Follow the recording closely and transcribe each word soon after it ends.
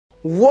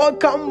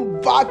Welcome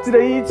back to the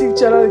YouTube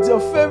channel. It's your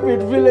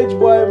favorite village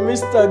boy,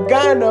 Mr.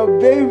 Ghana,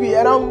 baby,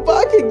 and I'm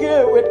back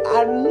again with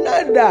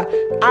another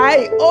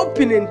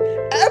eye-opening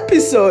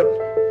episode.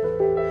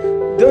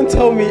 Don't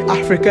tell me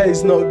Africa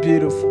is not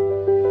beautiful.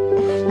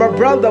 My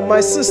brother,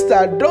 my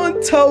sister,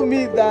 don't tell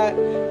me that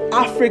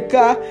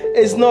Africa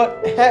is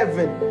not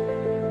heaven.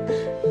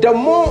 The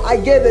more I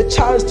get the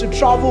chance to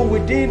travel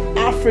within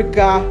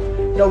Africa,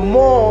 the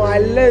more I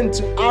learn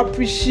to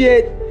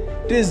appreciate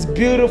this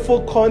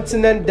beautiful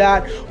continent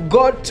that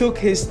God took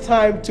his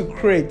time to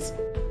create.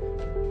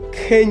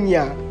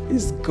 Kenya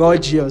is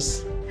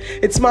gorgeous.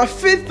 It's my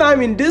 5th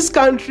time in this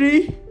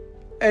country,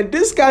 and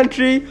this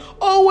country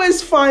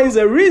always finds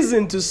a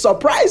reason to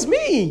surprise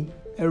me.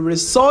 A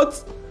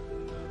resort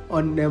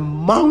on a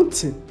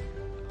mountain.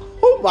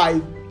 Oh my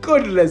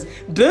goodness,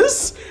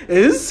 this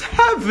is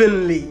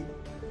heavenly.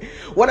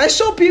 When I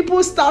show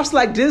people stuff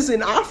like this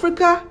in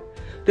Africa,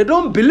 they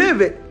don't believe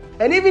it.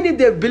 And even if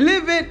they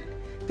believe it,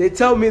 they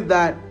tell me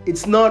that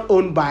it's not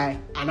owned by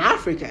an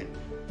African.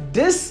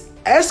 This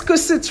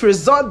exquisite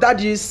resort that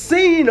you're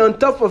seeing on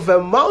top of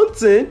a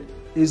mountain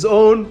is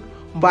owned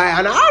by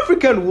an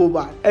African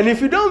woman. And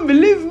if you don't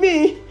believe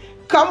me,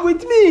 come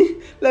with me.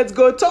 Let's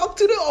go talk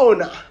to the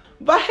owner.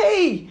 But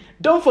hey,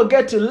 don't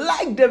forget to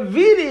like the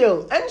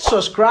video and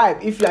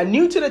subscribe if you are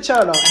new to the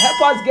channel.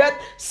 Help us get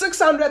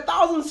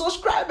 600,000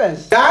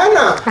 subscribers.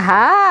 Diana.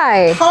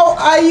 Hi. How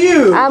are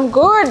you? I'm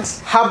good.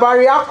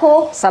 Habari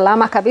yako?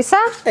 Salama kabisa.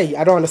 Hey,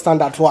 I don't understand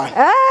that why.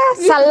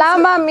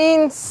 Salama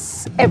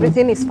means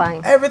everything is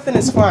fine. Everything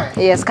is fine.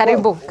 Yes,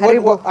 karibu.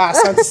 Karibu.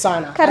 Asante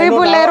sana.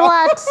 Karibu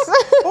Lerwat.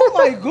 Oh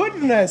my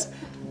goodness.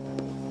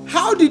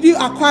 How did you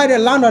acquire the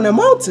land on a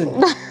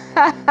mountain?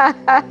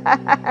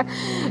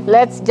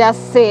 Let's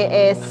just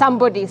say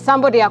somebody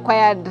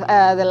acquired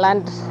the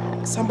land.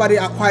 Somebody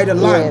acquired the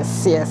land?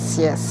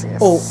 Yes.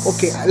 Oh,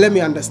 okay. Let me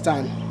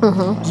understand.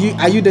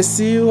 Are you the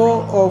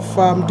CEO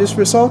of this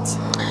resort?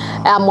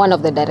 I'm one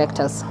of the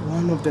directors.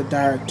 One of the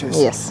directors?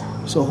 Yes.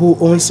 So who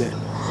owns it?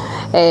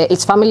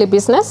 It's family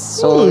business,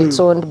 so it's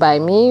owned by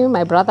me,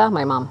 my brother,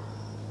 my mom.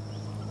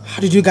 How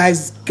did you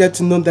guys get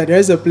to know that there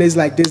is a place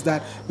like this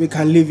that we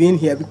can live in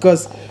here?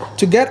 Because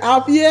to get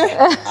up here,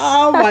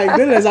 oh my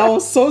goodness, I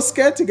was so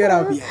scared to get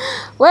up here.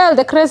 Well,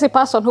 the crazy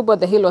person who bought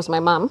the hill was my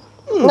mom.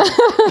 You're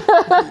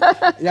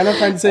not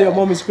trying to say your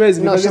mom is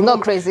crazy? No, she's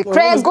not crazy.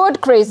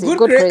 Good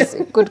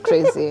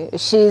crazy.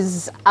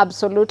 She's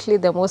absolutely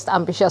the most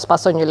ambitious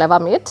person you'll ever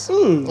meet.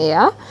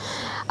 Yeah.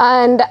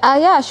 And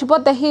she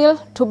bought the hill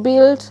to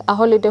build a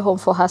holiday home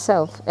for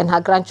herself and her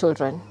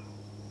grandchildren.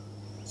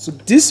 So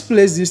this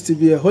place used to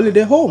be a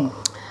holiday home?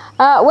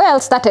 Well,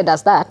 started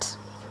as that.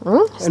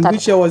 And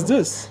which year was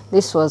this?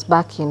 This was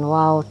back in, we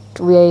are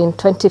in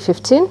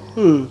 2015.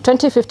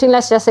 2015,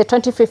 let's just say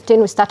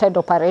 2015, we started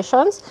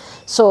operations.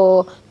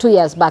 So 2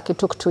 years back, it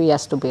took 2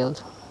 years to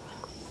build.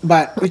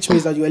 But which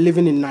means that you were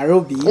living in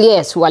Nairobi?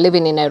 Yes, we were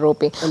living in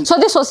Nairobi. So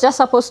this was just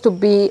supposed to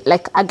be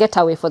like a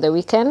getaway for the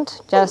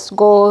weekend. Just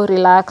go,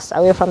 relax,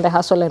 away from the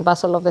hustle and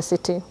bustle of the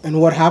city. And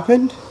what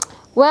happened?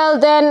 Well,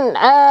 then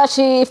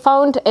she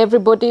found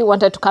everybody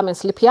wanted to come and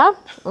sleep here.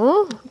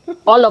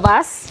 All of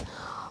us.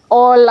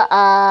 All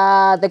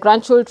the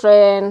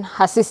grandchildren,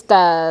 her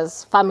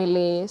sisters,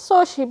 family.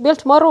 So she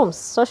built more rooms.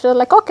 So she was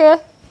like, okay,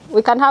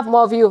 we can have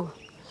more of you.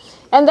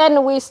 And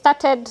then we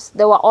started,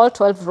 there were all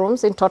 12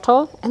 rooms in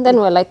total. And then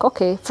we were like,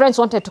 okay, friends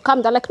wanted to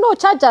come. They're like, no,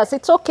 charge us.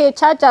 It's okay,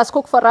 charge us,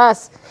 cook for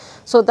us.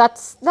 So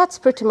that's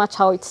pretty much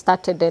how it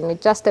started. And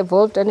it just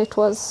evolved and it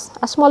was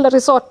a smaller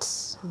resort.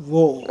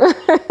 Whoa,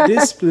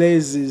 this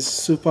place is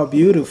super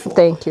beautiful.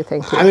 Thank you.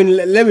 I mean,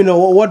 let me know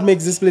what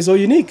makes this place so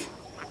unique.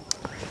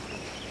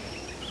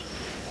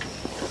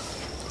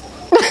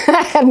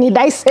 Need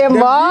I say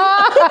more?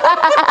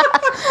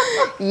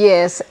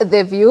 Yes,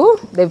 the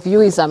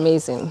view is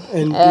amazing.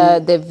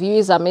 The view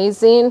is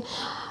amazing.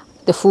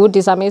 The food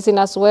is amazing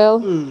as well.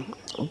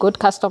 Good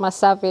customer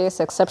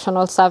service,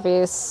 exceptional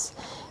service.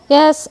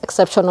 Yes,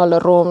 exceptional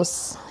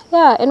rooms.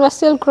 Yeah, and we're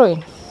still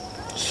growing.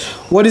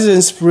 What is the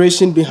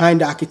inspiration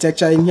behind the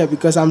architecture in here?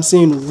 Because I'm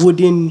seeing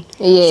wooden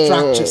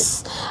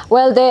structures.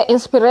 Well, the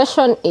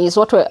inspiration is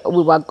what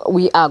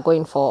we are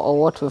going for, or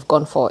what we've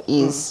gone for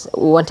is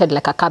we wanted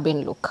like a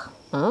cabin look.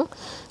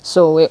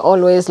 So we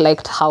always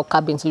liked how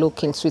cabins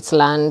look in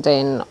Switzerland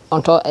and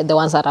on top, the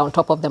ones that are on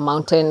top of the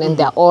mountain, and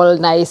they're all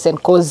nice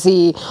and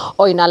cozy,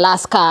 or in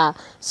Alaska.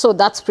 So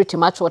that's pretty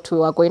much what we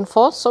were going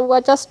for. So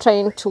we're just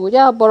trying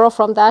to borrow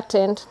from that,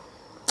 and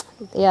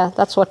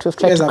that's what we've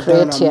tried to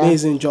create here. An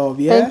amazing job,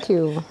 yeah. Thank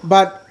you.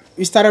 But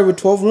we started with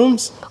 12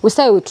 rooms? We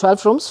started with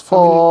 12 rooms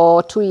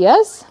for 2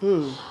 years.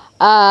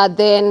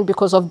 Then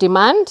because of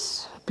demand,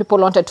 people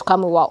wanted to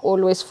come. We were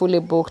always fully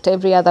booked.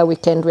 Every other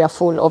weekend we are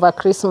full. Over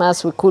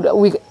Christmas,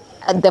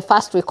 the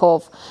first week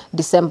of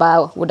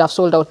December would have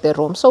sold out the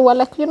room. So we're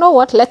like, you know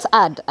what, let's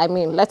add.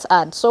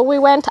 So we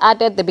went,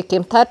 added, they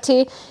became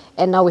 30,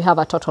 and now we have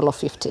a total of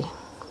 50.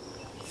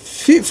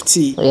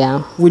 50?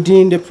 Yeah.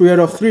 Within the period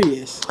of 3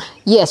 years?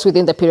 Yes,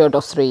 within the period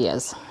of 3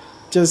 years.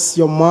 Just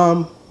your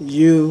mom,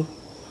 you,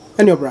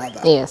 and your brother?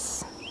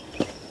 Yes.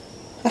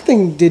 I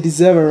think they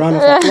deserve a round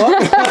of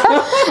applause.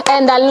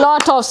 And a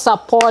lot of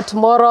support,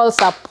 moral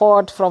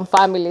support from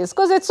families,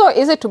 because it's so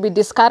easy to be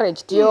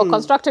discouraged. You're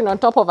constructing on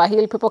top of a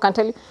hill, people can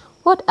tell you,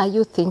 what are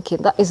you thinking?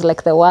 That is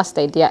like the worst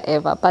idea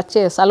ever. But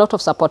yes, a lot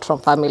of support from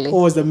family.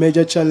 What was the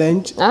major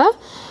challenge?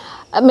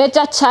 A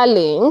major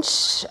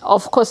challenge,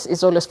 of course,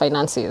 is always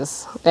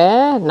finances,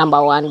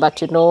 number one.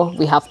 But you know,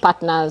 we have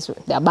partners,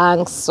 there are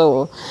banks,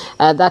 so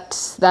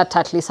that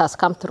at least has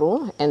come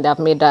through, and they've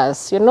made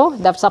us, you know,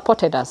 they've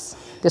supported us.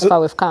 This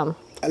far we've come.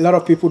 A lot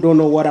of people don't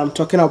know what I'm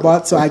talking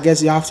about, so I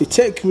guess you have to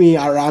take me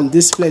around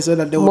this place so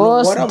that they will know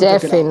what I'm talking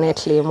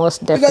about.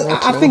 Most definitely.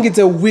 Because I think it's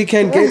a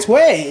weekend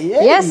gateway.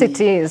 Yay. Yes, it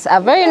is. A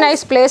very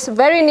nice place,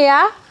 very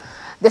near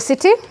the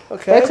city,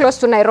 very close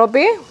to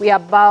Nairobi. We are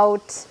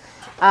about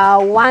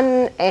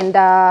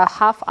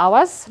 1.5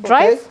 hours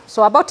drive,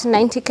 so about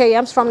 90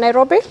 km from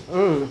Nairobi.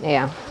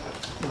 Yeah.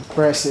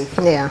 Impressive.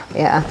 Yeah.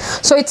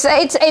 So it's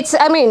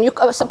I mean,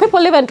 so people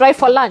live and drive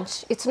for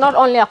lunch. It's not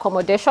only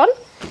accommodation.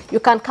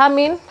 You can come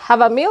in, have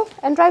a meal,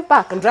 and drive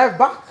back.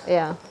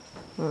 Yeah.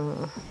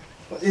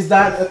 Is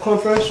that a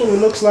conference room? It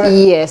looks like.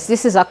 Yes,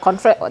 this is a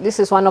conference. This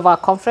is one of our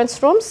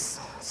conference rooms.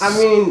 I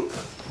mean,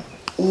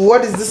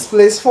 what is this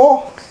place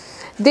for?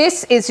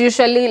 This is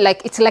usually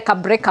it's like a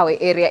breakaway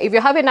area. If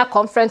you're having a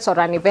conference or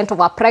an event or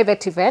a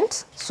private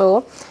event,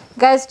 so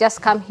guys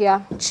just come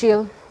here,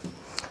 chill,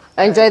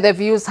 enjoy the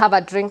views, have a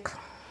drink.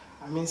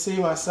 I mean, see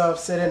myself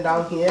sitting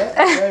down here,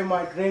 enjoying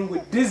my drink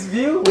with this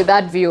view. With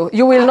that view,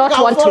 you will not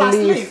want to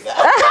leave.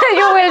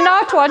 You will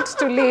not want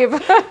to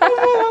leave.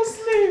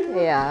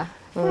 Yeah.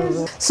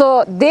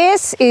 So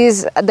this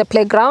is the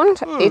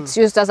playground. It's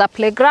used as a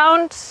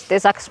playground.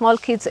 There's a small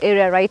kids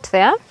area right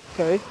there.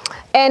 Okay.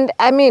 And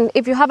I mean,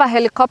 if you have a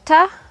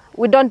helicopter,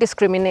 we don't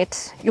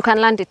discriminate. You can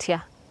land it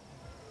here.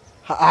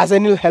 Has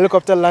any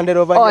helicopter landed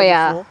over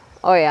here before?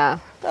 Oh yeah.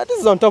 This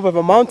is on top of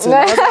a mountain.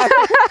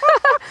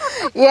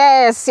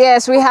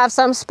 Yes, we have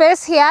some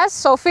space here,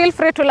 so feel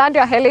free to land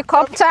your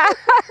helicopter.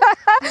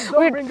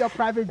 Don't bring your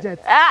private jet.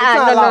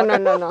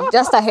 No.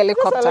 Just a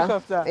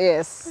helicopter.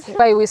 Yes.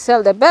 But we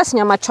sell the best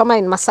nyama choma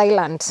in Maasai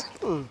land.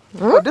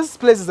 Oh, this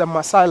place is a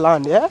Maasai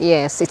land, yeah?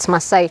 Yes, it's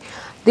Maasai.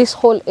 This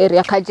whole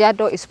area,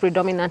 Kajiado, is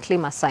predominantly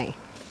Maasai.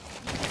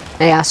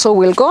 Yeah, so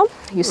we'll go.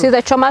 You see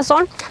the choma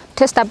zone?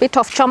 Taste a bit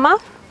of choma.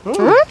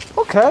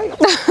 Okay.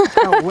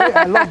 Can't wait.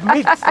 I love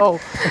meat, so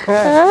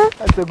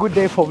that's a good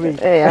day for me.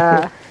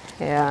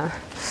 Yeah.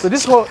 So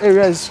this whole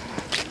area is...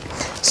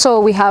 So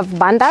we have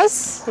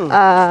bandas.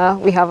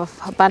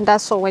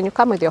 So when you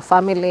come with your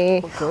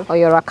family or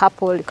you're a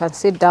couple, you can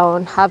sit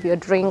down, have your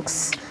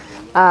drinks,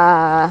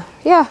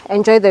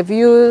 enjoy the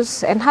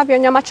views, and have your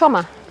nyama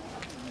choma.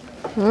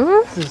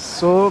 This is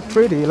so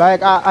pretty.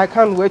 Like, I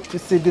can't wait to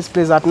see this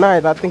place at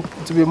night. I think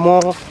it will be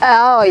more...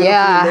 Oh,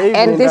 yeah.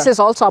 And this is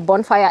also a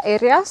bonfire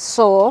area.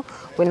 So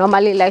we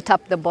normally light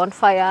up the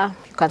bonfire.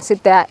 You can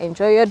sit there,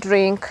 enjoy your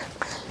drink.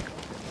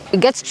 It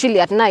gets chilly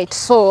at night.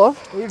 So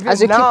even as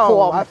you now, keep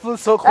warm. I feel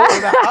so cold.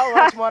 How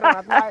much more than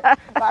at night?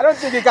 I don't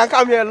think you can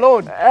come here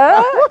alone.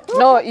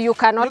 No, you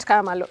cannot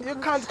come alone. You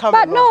can't come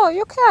but alone. No,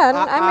 you can.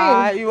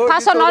 I mean,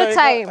 personal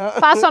time.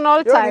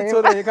 Personal time. You already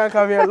told her you can't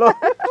come here alone.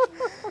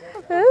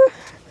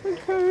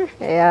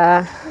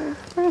 Yeah.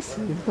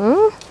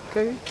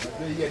 Okay.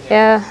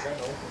 Yeah.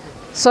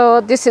 So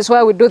this is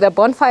where we do the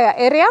bonfire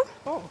area.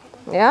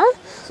 Yeah.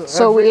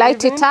 So we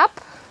light it up.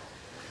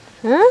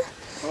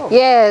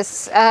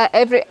 Yes.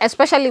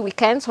 Especially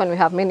weekends when we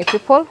have many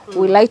people,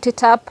 we light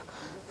it up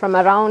from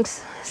around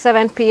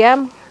 7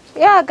 p.m.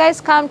 Yeah,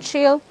 guys, come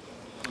chill,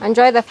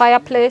 enjoy the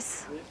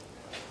fireplace.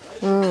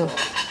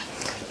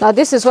 Now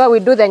this is where we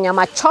do the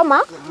nyama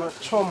choma.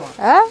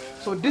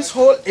 So this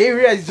whole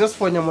area is just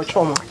for nyama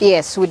choma?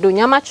 Yes, we do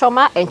nyama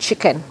choma and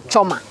chicken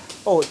choma.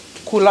 Oh,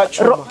 kula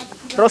choma.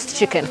 Roast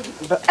chicken.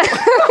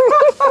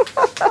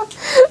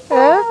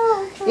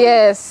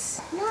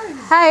 Yes.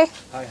 Hi.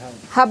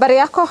 Habari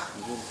yako?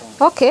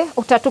 Okay,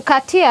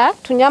 utatukatia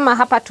tunyama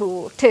hapa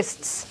tu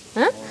taste.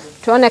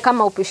 Tuone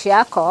kama upishi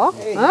yako.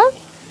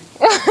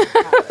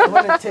 I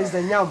want to taste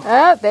the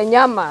nyama. The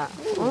nyama.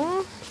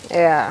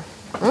 Yeah.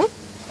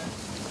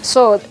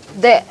 So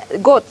the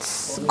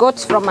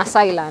goats from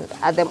Maasai land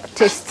are the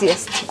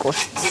tastiest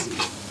goats.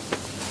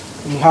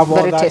 You have all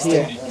Very that tasty.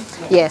 here.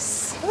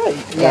 Yes.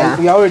 Yeah.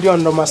 We are already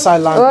on the Maasai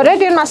land. We're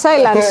already in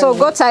Maasai land, so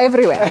goats are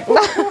everywhere.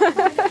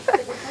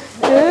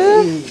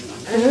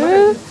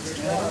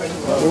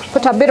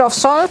 Put a bit of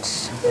salt.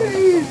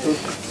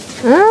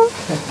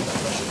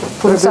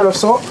 Put a bit of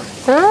salt.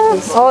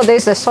 Oh,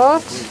 there's the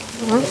salt.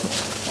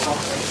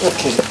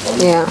 Okay.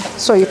 Yeah.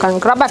 So you can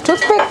grab a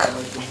toothpick.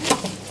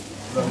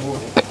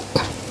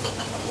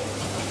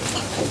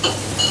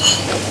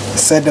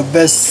 Said the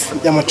best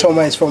nyama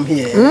choma is from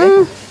here.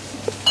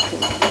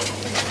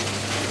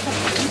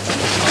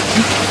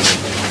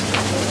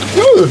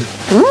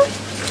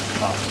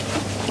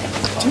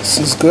 This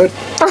is good.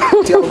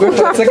 I'm going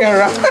for the second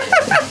round.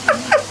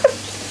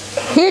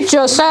 Hit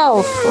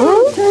yourself.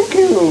 Thank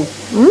you.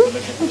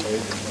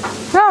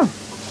 Yeah.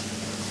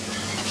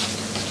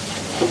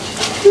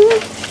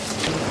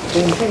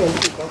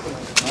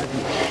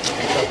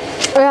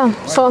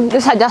 Yeah, so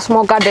these are just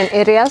more garden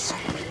areas.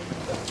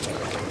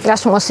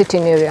 Just more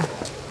sitting area.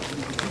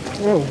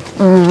 Oh.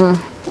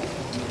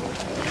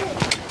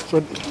 So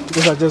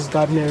these are just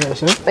garden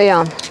areas, eh?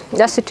 Yeah,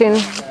 just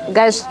sitting.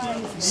 Guys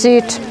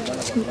sit.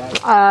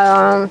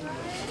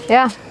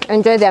 Yeah,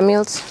 enjoy their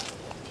meals.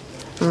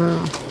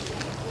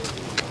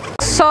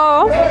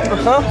 So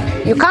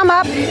you come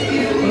up.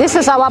 This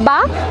is our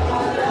bar.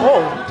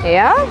 Oh.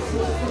 Yeah.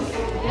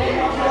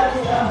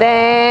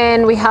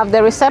 Then we have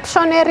the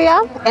reception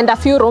area and a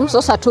few rooms.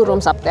 Those are 2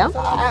 rooms up there.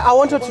 I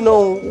wanted to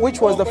know which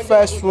was the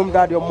first room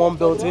that your mom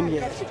built in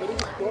here.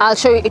 I'll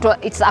show you.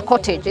 It's a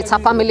cottage. It's a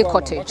family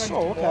cottage.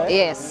 Oh, okay.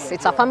 Yes,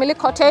 it's a family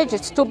cottage.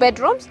 It's 2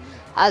 bedrooms.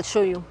 I'll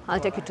show you. I'll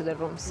take you to the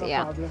rooms.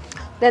 Yeah. Problem.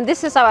 Then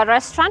this is our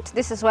restaurant.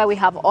 This is where we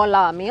have all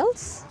our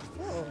meals.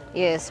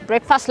 Yes,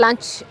 breakfast,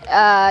 lunch,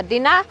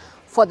 dinner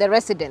for the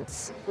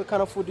residents. What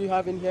kind of food do you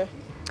have in here?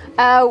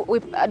 We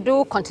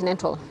do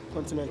continental.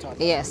 Continental.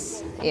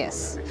 Yes,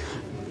 yes.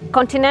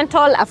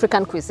 Continental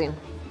African cuisine.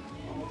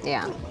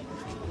 Yeah.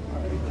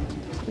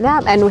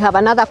 Yeah, and we have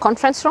another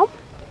conference room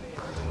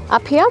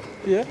up here.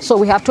 Yeah. So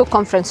we have 2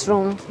 conference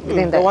rooms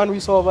within The one we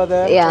saw over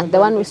there? Yeah, the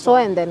one we saw,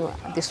 and then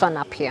this one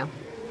up here.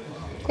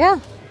 Yeah.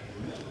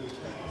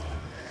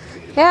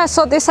 Yeah,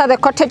 so these are the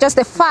cottages,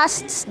 the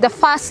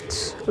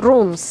first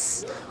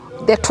rooms,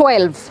 the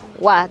 12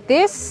 were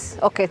this.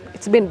 Okay,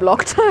 it's been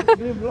blocked.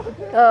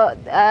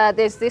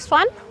 There's this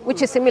one,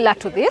 which is similar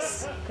to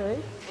this, Okay.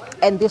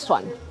 and this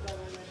one.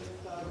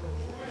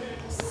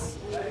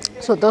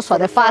 So those were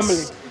the first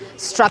family.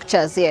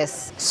 structures,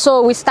 yes.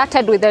 So we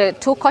started with the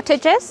 2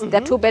 cottages,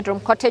 the 2-bedroom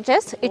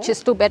cottages. Each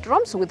is 2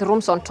 bedrooms with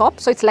rooms on top.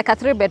 So it's like a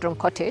 3-bedroom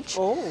cottage.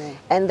 Oh.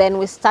 And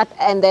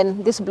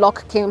then this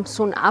block came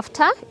soon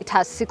after. It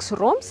has 6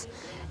 rooms.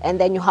 And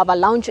then you have a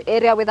lounge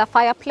area with a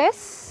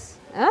fireplace,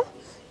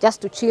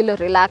 just to chill,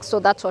 relax. So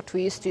that's what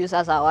we used to use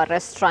as our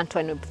restaurant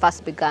when we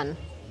first began.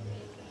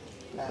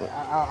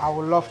 I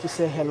would love to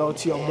say hello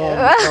to your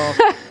mom.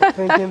 So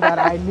thinking that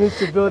I need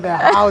to build a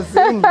house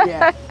in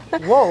here.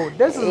 Whoa,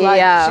 this is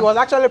like she was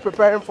actually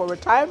preparing for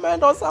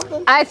retirement or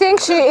something? I think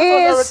she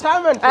This was is. a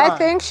retirement plan. I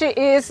think she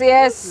is,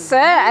 yes.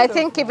 I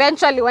think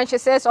eventually when she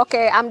says,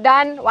 okay, I'm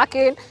done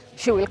working,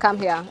 she will come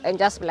here and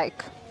just be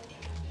like.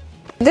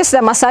 This is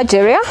the massage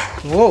area.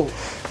 Whoa.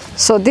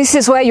 So this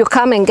is where you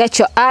come and get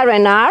your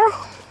R&R.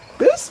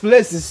 This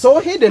place is so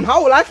hidden.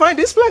 How will I find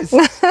this place?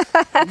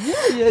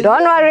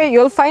 Don't worry,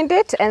 you'll find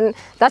it. And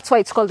that's why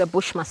it's called the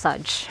bush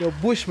massage. The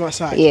bush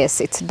massage. Yes,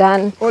 it's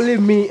done. Only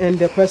me and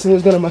the person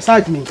who's going to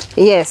massage me.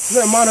 Yes. Is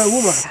it a man or a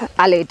woman?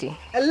 A lady.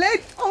 A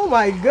lady? Oh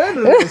my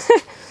goodness.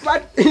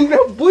 But in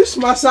the bush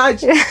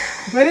massage,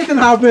 if anything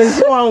happens,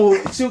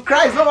 she'll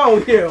cry, no one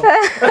will hear.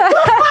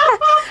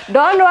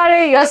 Don't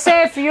worry, you're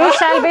safe. You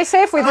shall be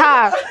safe with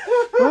her.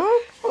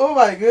 Oh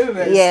my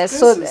goodness. Yes,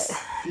 so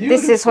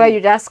this is where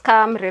you just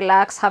come,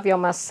 relax, have your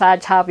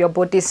massage, have your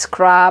body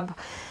scrub.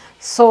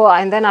 So,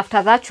 and then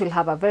after that, you'll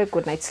have a very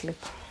good night's sleep.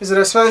 Is it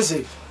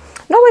expensive?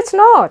 No, it's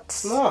not.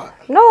 It's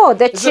not. No,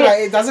 Does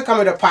it come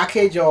with a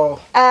package or?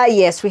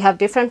 Yes, we have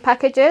different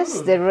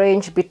packages. They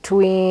range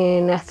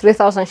between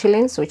 3,000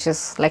 shillings, which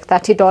is like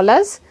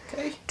 $30,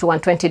 to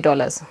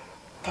 $120.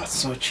 That's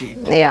so cheap.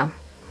 Yeah.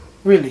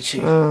 Really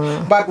cheap.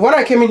 But when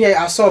I came in here,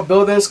 I saw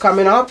buildings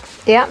coming up.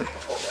 Yeah.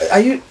 Are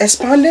you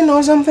expanding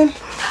or something?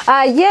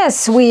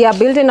 Yes, we are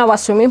building our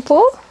swimming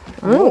pool.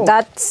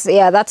 That's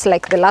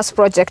like the last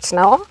project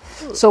now.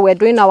 So we're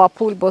doing our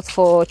pool both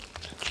for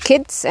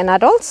kids and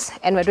adults,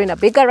 and we're doing a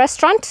bigger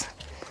restaurant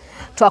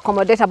to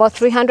accommodate about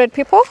 300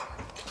 people.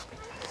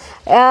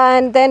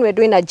 And then we're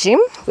doing a gym.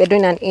 We're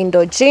doing an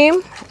indoor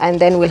gym, and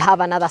then we'll have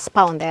another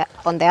spa on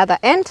the other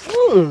end,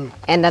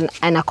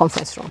 and a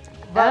conference room.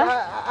 But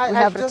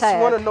I just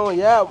want to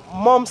know,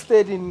 Mom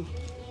stayed in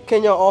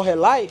Kenya all her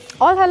life.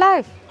 All her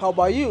life. How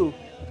about you?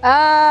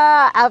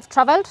 I've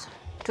traveled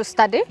to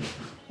study.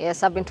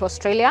 Yes, I've been to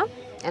Australia.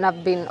 And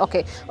I've been,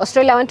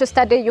 Australia I went to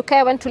study, UK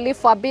I went to live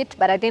for a bit,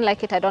 but I didn't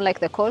like it. I don't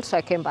like the cold, so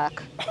I came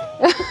back.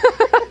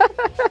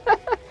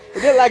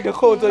 You didn't like the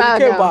cold, so you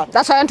came back?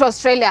 That's why I went to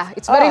Australia.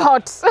 It's very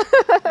hot.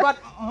 But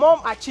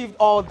Mom achieved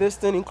all this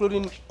thing,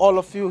 including all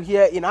of you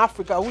here in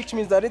Africa, which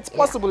means that it's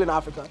possible in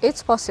Africa.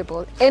 It's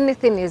possible.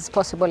 Anything is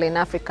possible in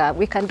Africa.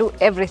 We can do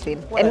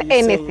everything and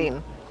anything.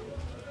 Saying?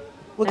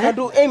 We can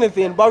do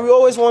anything, but we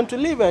always want to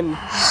live and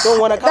don't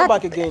want to come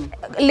back again.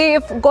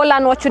 Leave, go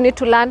learn what you need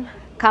to learn.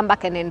 Come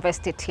back and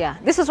invest it here.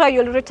 This is why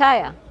you'll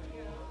retire.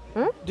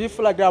 Do you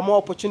feel like there are more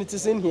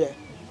opportunities in here?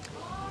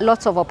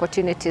 Lots of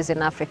opportunities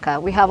in Africa.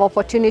 We have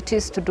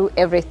opportunities to do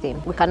everything.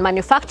 We can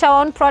manufacture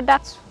our own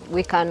products.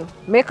 We can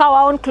make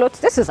our own clothes.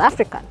 This is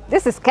African.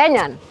 This is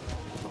Kenyan.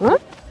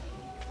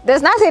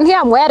 There's nothing here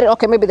I'm wearing.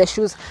 Okay, maybe the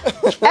shoes.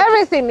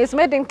 Everything is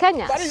made in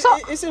Kenya. But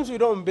it seems we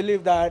don't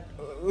believe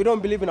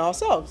in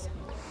ourselves.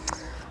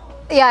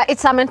 Yeah,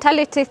 it's a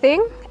mentality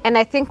thing. And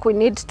I think we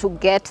need to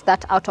get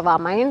that out of our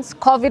minds.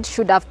 COVID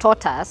should have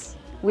taught us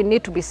we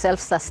need to be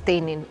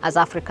self-sustaining as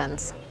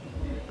Africans.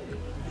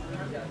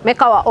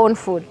 Make our own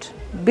food,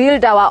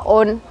 build our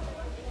own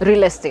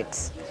real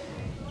estate.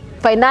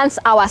 finance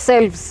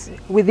ourselves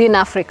within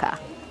Africa.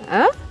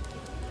 Huh?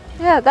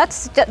 Yeah,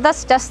 that's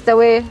just the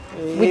way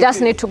we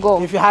just need to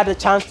go. If you had a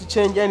chance to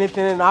change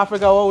anything in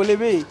Africa, what will it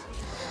be?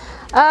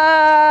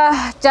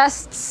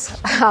 Just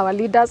our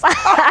leaders.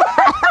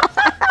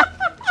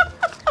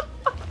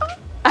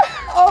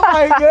 Oh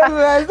my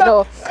goodness.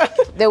 No,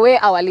 the way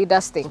our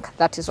leaders think,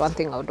 that is one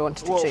thing I would want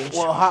to change.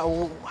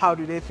 Well, how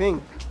do they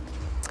think?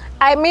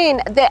 I mean,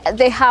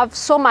 they have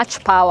so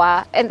much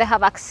power and they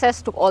have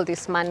access to all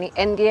this money,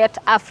 and yet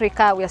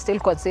Africa, we are still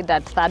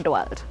considered third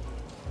world.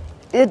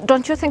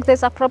 Don't you think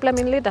there's a problem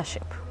in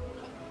leadership?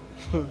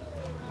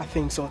 I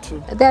think so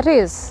too. There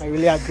is. I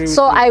really agree with you.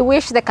 So I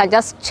wish they can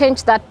just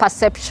change that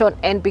perception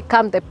and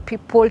become the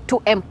people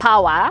to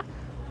empower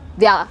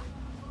their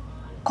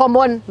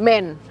common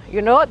men,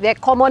 you know, the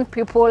common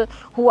people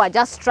who are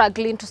just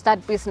struggling to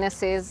start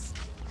businesses.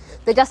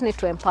 They just need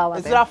to empower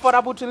them. Is it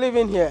affordable to live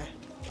in here?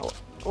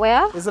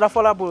 Where? Is it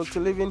affordable to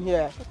live in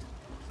here?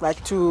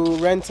 Like to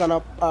rent a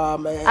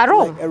room?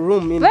 Like a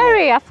room in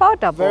Very here?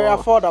 affordable. Very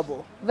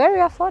affordable. Very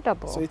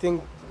affordable. So you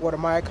think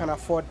Guatemala can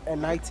afford a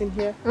night in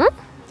here? Hmm?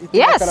 You think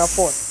Yes. they can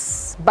afford?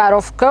 But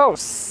of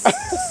course.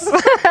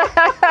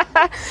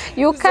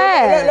 You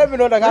can. Let me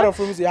know the kind of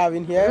rooms you have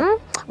in here.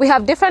 We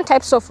have different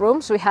types of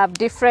rooms. We have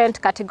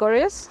different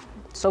categories.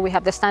 So we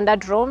have the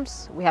standard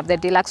rooms, we have the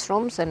deluxe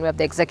rooms, and we have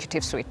the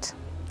executive suite.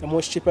 The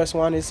most cheapest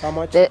one is how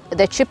much?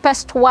 The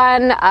cheapest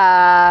one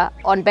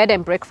on bed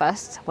and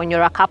breakfast, when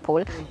you're a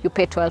couple, you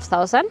pay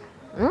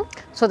 $12,000.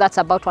 So that's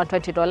about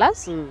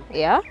 $120.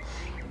 Yeah.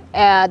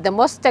 The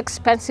most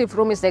expensive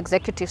room is the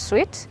executive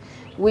suite,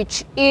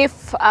 which if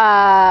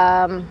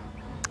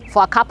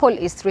for a couple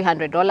is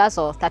 $300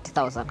 or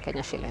 30,000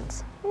 Kenya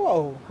shillings.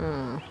 Whoa.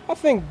 I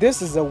think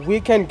this is a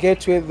weekend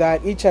getaway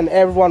that each and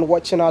everyone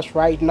watching us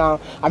right now,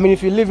 I mean,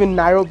 if you live in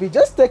Nairobi,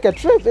 just take a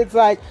trip. It's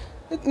like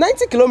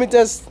 90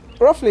 kilometers,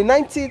 roughly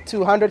 90 to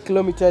 100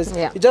 kilometers.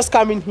 Yeah. You just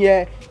come in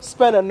here,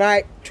 spend a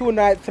night, 2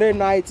 nights, 3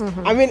 nights.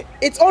 I mean,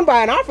 it's owned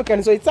by an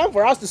African, so it's time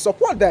for us to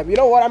support them. You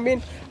know what I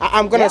mean?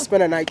 I'm going to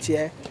spend a night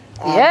here.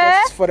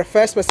 Just for the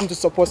first person to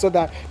support, so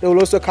that they will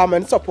also come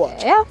and support.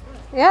 Yeah.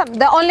 Yeah,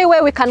 the only way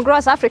we can grow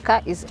as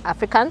Africa is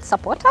Africans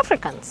support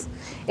Africans.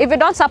 If you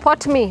don't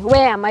support me,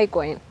 where am I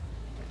going?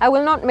 I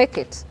will not make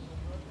it.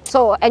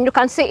 So, and you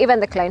can see even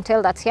the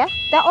clientele that's here,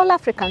 they're all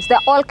Africans, they're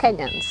all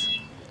Kenyans.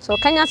 So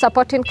Kenyans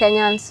supporting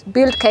Kenyans,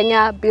 build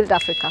Kenya, build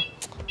Africa.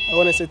 I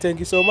want to say thank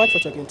you so much for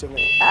talking to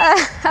me.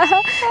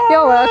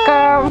 You're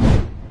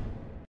welcome.